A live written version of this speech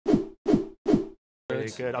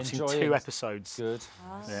really good. I've seen 2 episodes. Good.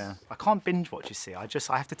 Yeah, I can't binge watch. You see, I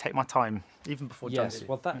have to take my time, even before. Yes,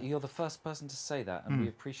 well, you're the first person to say that, and we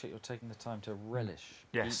appreciate your taking the time to relish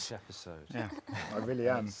each episode. Yeah, I really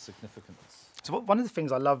am. Significance. So one of the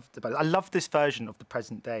things I loved about it, I love this version of the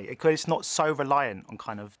present day because it's not so reliant on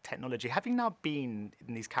kind of technology. Having now been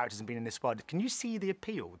in these characters and been in this world, can you see the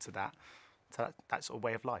appeal to that sort of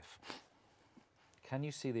way of life? Can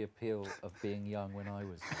you see the appeal of being young when I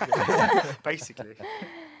was? Basically.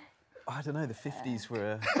 I don't know, the 50s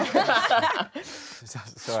were...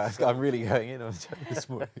 Sorry, I'm really going in on this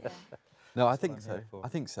morning. No, I think so. I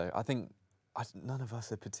think so. I think none of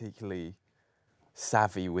us are particularly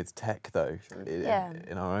savvy with tech, though,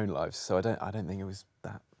 in our own lives. So I don't think it was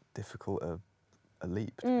that difficult a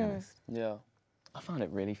leap, to be honest. Yeah. I found it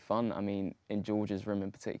really fun. I mean, in George's room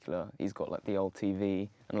in particular, he's got like the old TV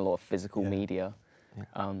and a lot of physical media.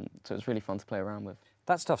 Yeah. So it's really fun to play around with.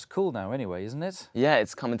 That stuff's cool now anyway, isn't it? Yeah,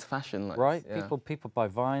 it's come into fashion. Like, right? Yeah. People buy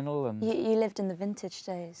vinyl and... You lived in the vintage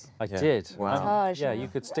days. I did. Wow. Yeah, you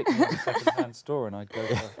could stick me in a second-hand store and I'd go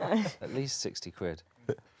for at least 60 quid.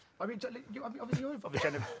 I mean, obviously you're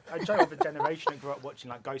of a generation that grew up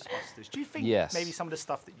watching like Ghostbusters. Do you think maybe some of the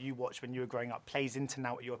stuff that you watched when you were growing up plays into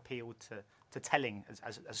now your appeal to telling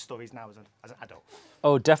as stories now as an adult?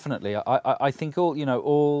 Oh, definitely. I think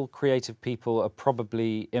all creative people are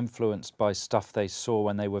probably influenced by stuff they saw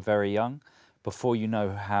when they were very young, before you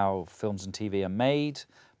know how films and TV are made,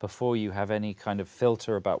 before you have any kind of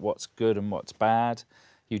filter about what's good and what's bad.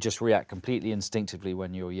 You just react completely instinctively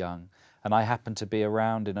when you're young. And I happened to be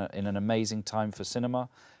around in an amazing time for cinema,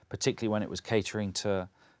 particularly when it was catering to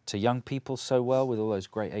young people so well, with all those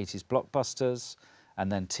great 80s blockbusters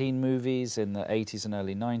and then teen movies in the 80s and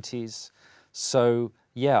early 90s. So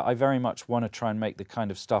yeah, I very much want to try and make the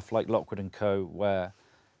kind of stuff like Lockwood Co, where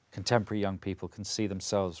contemporary young people can see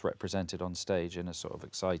themselves represented on stage in a sort of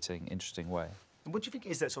exciting, interesting way. And what do you think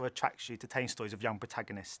is that sort of attracts you to telling stories of young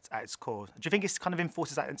protagonists at its core? Do you think it kind of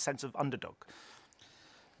enforces that sense of underdog?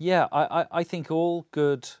 Yeah, I think all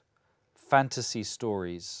good fantasy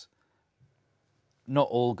stories, not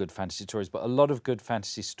all good fantasy stories, but a lot of good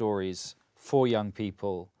fantasy stories for young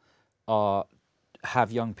people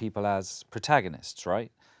have young people as protagonists,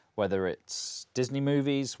 right? Whether it's Disney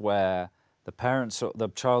movies where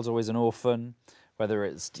the child's always an orphan, whether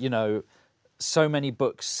it's, so many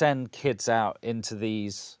books send kids out into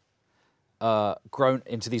these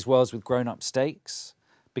worlds with grown-up stakes.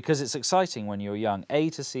 Because it's exciting when you're young, A,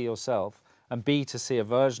 to see yourself, and B, to see a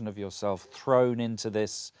version of yourself thrown into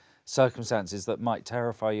this circumstances that might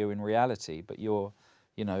terrify you in reality, but you're,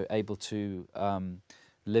 able to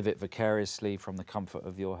live it vicariously from the comfort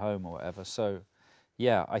of your home or whatever. So,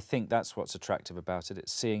 yeah, I think that's what's attractive about it.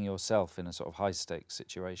 It's seeing yourself in a sort of high-stakes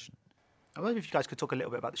situation. I wonder if you guys could talk a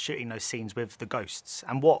little bit about shooting those scenes with the ghosts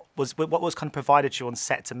and what was kind of provided to you on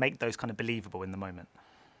set to make those kind of believable in the moment.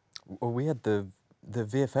 Well, we had the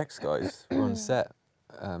VFX guys were on set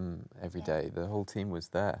every day. The whole team was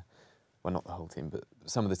there. Well, not the whole team, but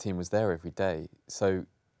some of the team was there every day. So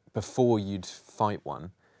before you'd fight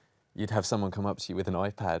one, you'd have someone come up to you with an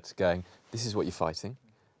iPad going, this is what you're fighting,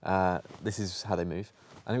 this is how they move.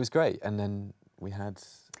 And it was great. And then we had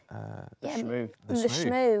the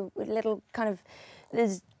shmoo with little kind of,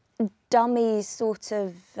 there's dummy sort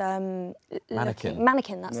of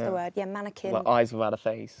mannequin, that's the word. Yeah, mannequin. Like eyes without a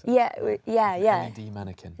face. Yeah. LED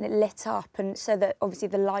mannequin. And it lit up, and so that obviously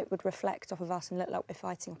the light would reflect off of us and look like we're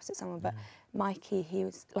fighting opposite someone. But Mikey, he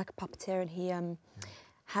was like a puppeteer, and he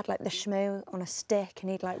had like the shmoo on a stick,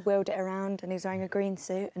 and he'd like wheeled it around, and he was wearing a green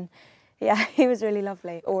suit, and yeah, he was really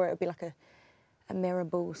lovely. Or it would be like a mirror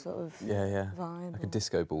ball sort of vibe. Like a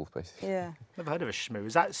disco ball, basically. Yeah. Never heard of a shmoo.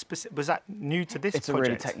 Was that new to this project? It's a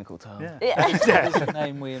really technical term. Yeah. That was the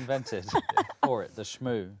name we invented for it, the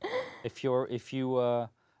shmoo. If you were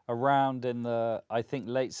around in the, I think,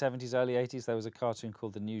 late 70s, early 80s, there was a cartoon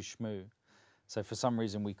called The New Shmoo. So for some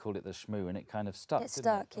reason we called it the shmoo, and it kind of stuck. It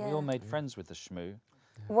stuck, yeah. We all made friends with the shmoo.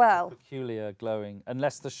 Well, peculiar, glowing,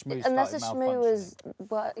 unless the shmoo was,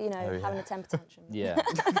 having a temper tantrum. Yeah.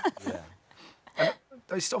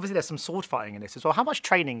 Obviously, there's some sword fighting in this as well. How much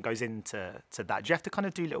training goes into that? Do you have to kind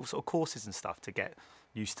of do little sort of courses and stuff to get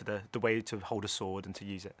used to the way to hold a sword and to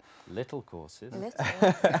use it? Little courses.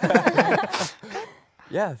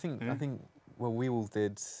 Yeah, I think well, we all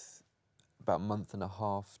did about a month and a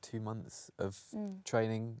half, 2 months of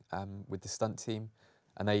training with the stunt team,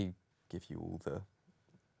 and they give you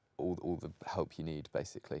all the help you need,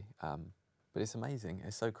 basically. But it's amazing.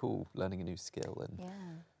 It's so cool learning a new skill and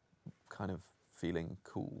kind of feeling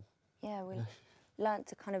cool. Yeah, we learnt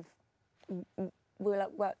to kind of we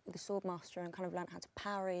like worked with the sword master and kind of learnt how to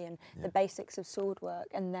parry and the basics of sword work,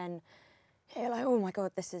 and then you're like, oh my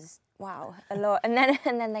god, this is wow, a lot. And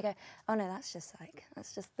then they go, oh no, that's just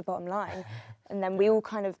the bottom line. And then we all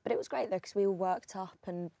kind of, but it was great though, because we all worked up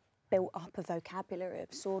and built up a vocabulary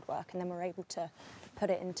of sword work, and then we're able to put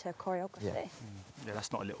it into choreography. Yeah,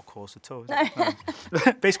 that's not a little course at all, is it? No.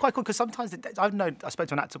 But it's quite cool, because sometimes, I spoke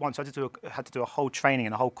to an actor once, I had to do a whole training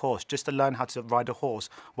and a whole course just to learn how to ride a horse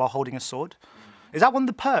while holding a sword. Is that one of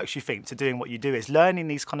the perks, you think, to doing what you do, is learning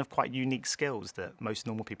these kind of quite unique skills that most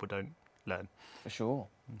normal people don't learn? For sure.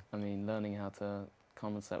 I mean, learning how to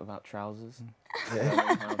come and set without trousers.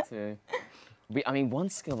 Learning how to... I mean, one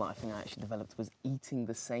skill that I think I actually developed was eating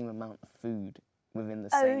the same amount of food within the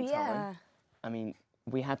same time. I mean,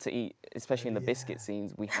 we had to eat, especially in the biscuit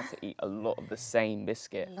scenes, we had to eat a lot of the same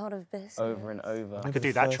biscuit. A lot of biscuits. Over and over. I could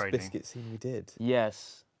do that training. Biscuit scene we did.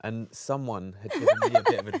 Yes. And someone had given me a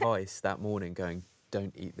bit of advice that morning going,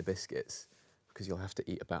 don't eat the biscuits, because you'll have to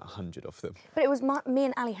eat about 100 of them. But it was me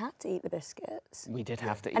and Ali had to eat the biscuits. We did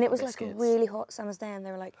have to eat and it was biscuits. like a really hot summer's day, and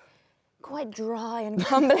they were like quite dry and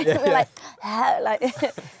crumbly. We were like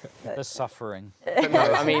The suffering. But no,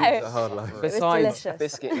 I mean, It's a hard life. besides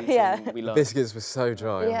biscuit eating, we learned... Biscuits were so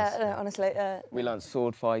dry. Yeah, honestly. We learned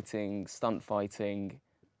sword fighting, stunt fighting,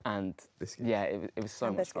 and Biscuits. yeah, it was so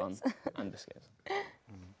And much fun. biscuits. And biscuits.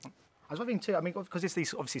 I was wondering too, I mean, because it's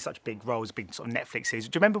these obviously such big roles, big sort of Netflix series.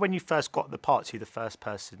 Do you remember when you first got the parts, who the first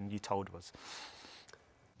person you told was?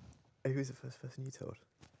 Who was the first person you told?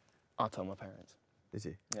 I told my parents. Did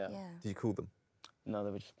you? Yeah. Did you call them? No,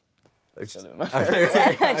 they were just... They were just, chilling with my parents.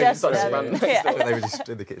 they were just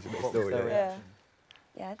in the kitchen next door.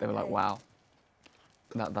 Yeah. They were like, wow.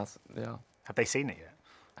 That's, yeah. Have they seen it yet?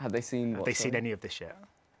 Had they seen Have they seen any of this yet,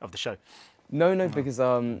 of the show? No, because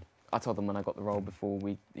I told them when I got the role before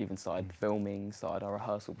we even started filming, started our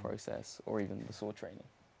rehearsal process, or even the sword training.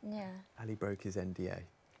 Yeah. Ali broke his NDA.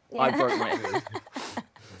 I broke my NDA.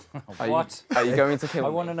 What? Are you going to kill me? I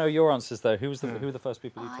want to know your answers though. Who were the first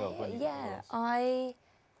people you told? I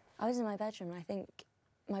was in my bedroom, and I think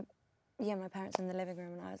my parents were in the living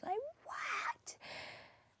room, and I was like, what?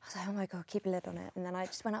 I was like, oh my god, keep a lid on it. And then I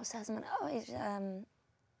just went upstairs and went, oh,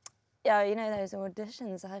 yeah, you know those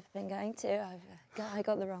auditions I've been going to, I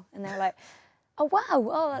got the role. And they were like, oh wow,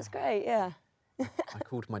 oh that's great, yeah. I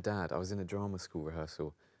called my dad. I was in a drama school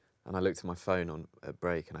rehearsal, and I looked at my phone on a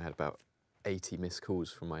break, and I had about 80 missed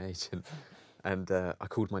calls from my agent. And I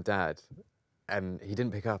called my dad, and he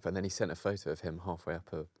didn't pick up, and then he sent a photo of him halfway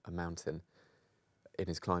up a mountain in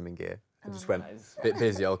his climbing gear. And just went, bit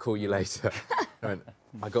busy, I'll call you later. I went,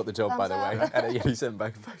 I got the job, by the way. And he sent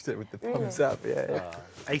back a photo with the thumbs up,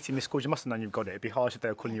 80 missed calls, you must have known you've got it. It'd be harsh if they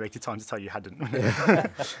were calling you 80 times to tell you hadn't.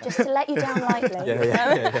 Just to let you down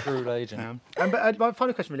lightly. Cruel agent. But my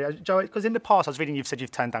final question really, Joe, because in the past I was reading you've said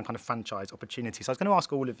you've turned down kind of franchise opportunities. So I was going to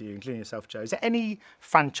ask all of you, including yourself, Joe, is there any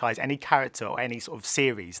franchise, any character or any sort of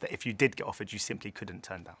series that if you did get offered you simply couldn't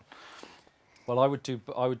turn down? Well, I would do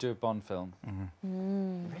a Bond film.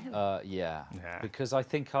 Yeah, because I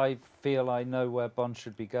think I feel I know where Bond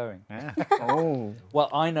should be going. Yeah. Well,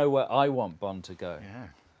 I know where I want Bond to go.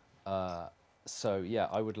 Yeah. So yeah,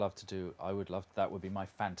 I would love. That would be my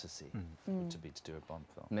fantasy to do a Bond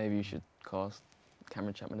film. Maybe you should cast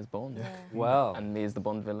Cameron Chapman as Bond. Yeah. Well, and me as the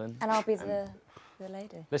Bond villain. And I'll be the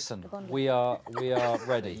lady. Listen, we are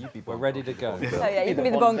ready. We're ready to go. Oh yeah, you can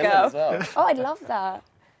be the Bond girl. Well. Oh, I'd love that.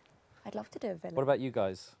 I'd love to do a villain. What about you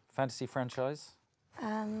guys? Fantasy franchise?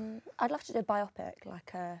 I'd love to do a biopic,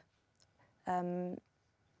 like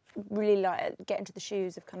really like get into the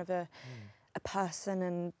shoes of kind of a person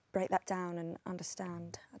and break that down and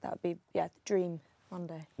understand. That would be the dream one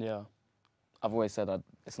day. Yeah, I've always said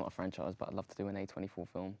it's not a franchise, but I'd love to do an A24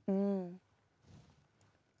 film.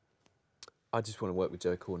 I just want to work with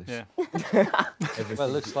Joe Cornish. Yeah. Well,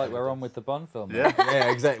 it looks like we're on with the Bond film.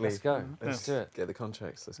 Yeah, exactly. Let's go. Let's do it. Get the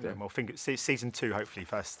contracts. Let's go. Yeah, well, season 2 hopefully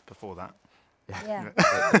first before that. Yeah.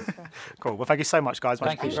 Cool. Well, thank you so much, guys.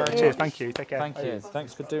 Thank you. Cheers. Thank you. Take care. Thank you.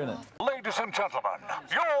 Thanks for doing it. Ladies and gentlemen,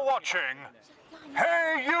 you're watching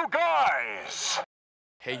Hey You Guys!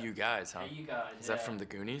 Hey You Guys, huh? Hey You Guys. Is that from the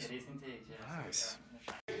Goonies? It is indeed, yeah. Nice.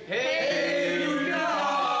 Hey You Guys!